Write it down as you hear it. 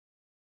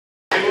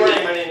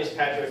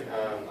Patrick.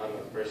 I'm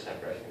a first-time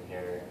freshman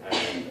here,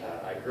 and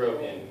I grew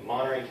up in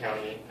Monterey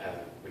County,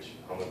 which is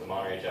home of the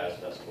Monterey Jazz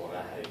Festival, and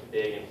that had a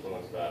big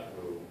influence about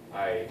who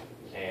I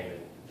became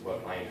and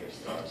what my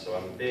interests are. So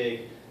I'm a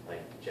big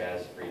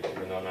jazz freak,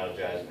 even though I'm not a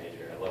jazz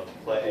major. I love to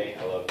play.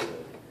 I love to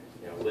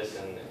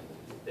listen.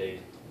 It's a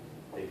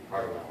big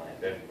part of my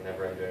life.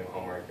 Whenever I'm doing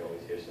homework, you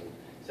always hear some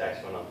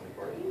saxophone off the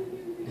board.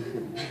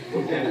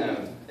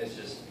 And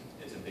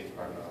it's a big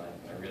part of my life.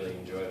 I really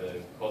enjoy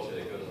the culture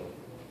that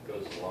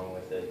goes along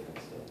with it.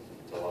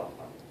 It's a lot of fun.